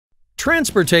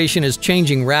Transportation is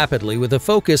changing rapidly with the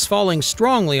focus falling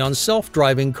strongly on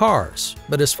self-driving cars.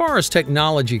 But as far as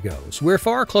technology goes, we're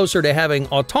far closer to having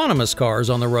autonomous cars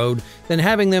on the road than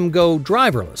having them go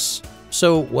driverless.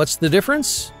 So what's the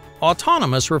difference?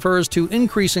 Autonomous refers to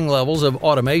increasing levels of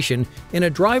automation in a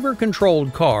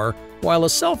driver-controlled car, while a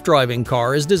self-driving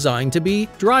car is designed to be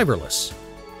driverless.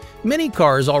 Many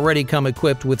cars already come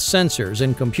equipped with sensors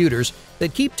and computers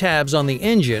that keep tabs on the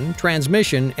engine,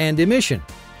 transmission, and emission.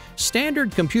 Standard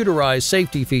computerized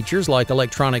safety features like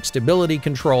electronic stability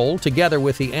control, together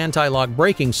with the anti-lock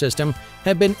braking system,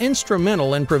 have been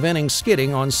instrumental in preventing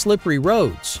skidding on slippery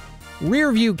roads.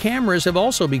 Rear-view cameras have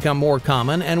also become more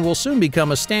common and will soon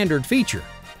become a standard feature.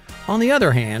 On the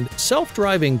other hand,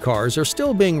 self-driving cars are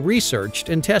still being researched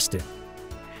and tested.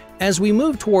 As we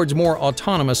move towards more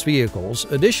autonomous vehicles,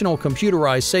 additional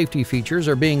computerized safety features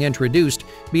are being introduced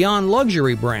beyond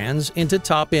luxury brands into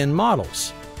top-end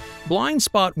models. Blind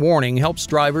spot warning helps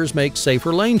drivers make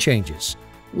safer lane changes.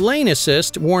 Lane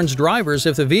assist warns drivers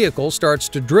if the vehicle starts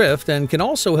to drift and can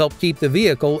also help keep the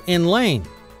vehicle in lane.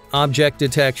 Object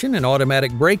detection and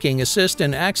automatic braking assist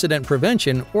in accident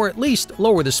prevention, or at least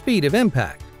lower the speed of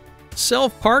impact.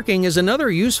 Self-parking is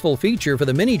another useful feature for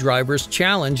the many drivers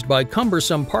challenged by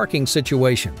cumbersome parking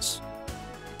situations.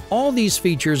 All these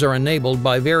features are enabled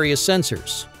by various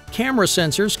sensors. Camera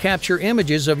sensors capture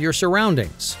images of your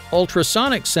surroundings.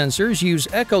 Ultrasonic sensors use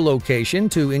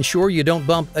echolocation to ensure you don't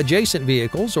bump adjacent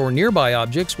vehicles or nearby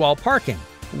objects while parking.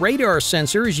 Radar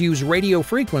sensors use radio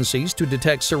frequencies to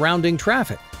detect surrounding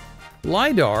traffic.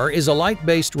 LiDAR is a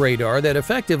light-based radar that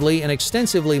effectively and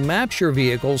extensively maps your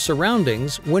vehicle's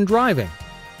surroundings when driving.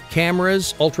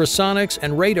 Cameras, ultrasonics,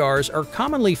 and radars are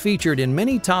commonly featured in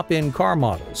many top-end car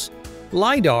models.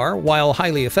 LiDAR, while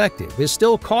highly effective, is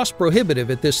still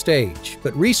cost-prohibitive at this stage,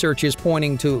 but research is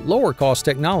pointing to lower-cost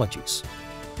technologies.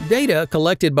 Data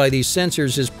collected by these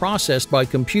sensors is processed by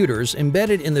computers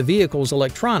embedded in the vehicle's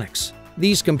electronics.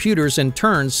 These computers in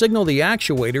turn signal the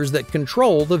actuators that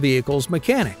control the vehicle's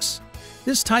mechanics.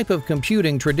 This type of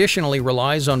computing traditionally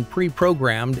relies on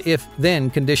pre-programmed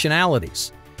if-then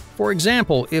conditionalities. For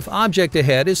example, if object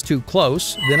ahead is too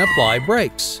close, then apply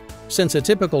brakes. Since a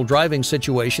typical driving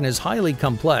situation is highly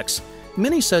complex,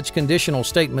 many such conditional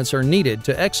statements are needed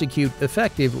to execute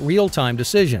effective real-time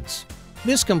decisions.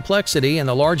 This complexity and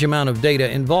the large amount of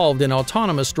data involved in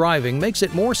autonomous driving makes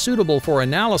it more suitable for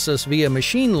analysis via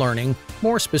machine learning,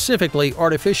 more specifically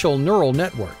artificial neural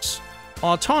networks.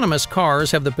 Autonomous cars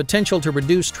have the potential to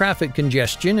reduce traffic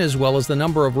congestion as well as the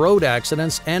number of road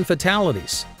accidents and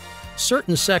fatalities.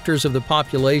 Certain sectors of the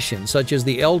population, such as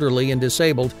the elderly and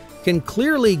disabled, can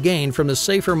clearly gain from the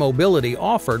safer mobility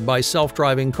offered by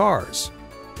self-driving cars.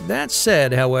 That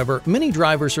said, however, many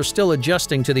drivers are still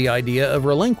adjusting to the idea of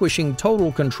relinquishing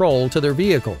total control to their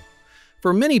vehicle.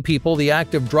 For many people, the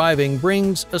act of driving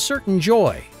brings a certain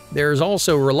joy. There's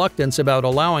also reluctance about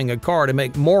allowing a car to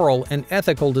make moral and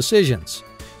ethical decisions.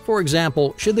 For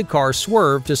example, should the car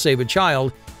swerve to save a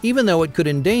child, even though it could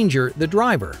endanger the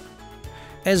driver?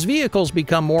 As vehicles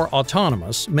become more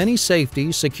autonomous, many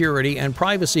safety, security, and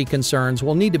privacy concerns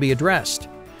will need to be addressed.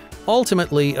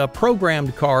 Ultimately, a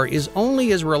programmed car is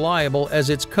only as reliable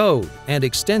as its code, and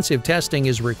extensive testing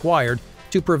is required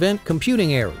to prevent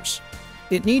computing errors.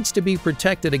 It needs to be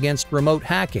protected against remote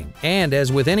hacking, and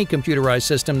as with any computerized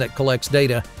system that collects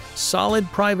data, solid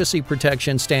privacy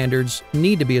protection standards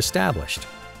need to be established.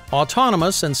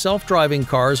 Autonomous and self-driving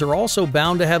cars are also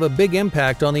bound to have a big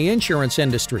impact on the insurance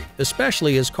industry,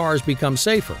 especially as cars become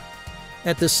safer.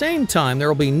 At the same time, there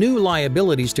will be new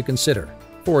liabilities to consider.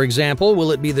 For example,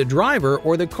 will it be the driver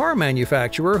or the car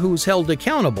manufacturer who's held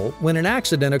accountable when an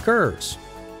accident occurs?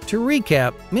 To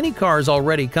recap, many cars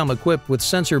already come equipped with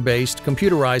sensor-based,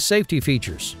 computerized safety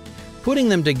features. Putting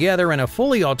them together in a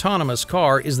fully autonomous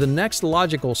car is the next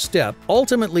logical step,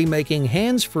 ultimately making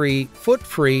hands-free,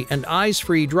 foot-free, and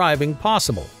eyes-free driving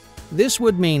possible. This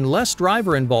would mean less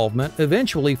driver involvement,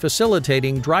 eventually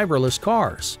facilitating driverless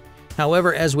cars.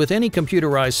 However, as with any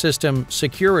computerized system,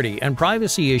 security and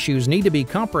privacy issues need to be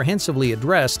comprehensively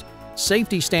addressed,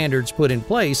 safety standards put in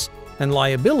place, and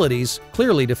liabilities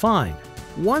clearly defined.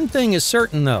 One thing is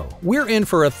certain though, we're in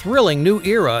for a thrilling new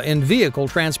era in vehicle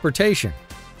transportation.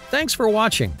 Thanks for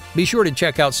watching. Be sure to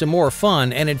check out some more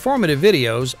fun and informative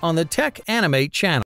videos on the TekAnimate channel.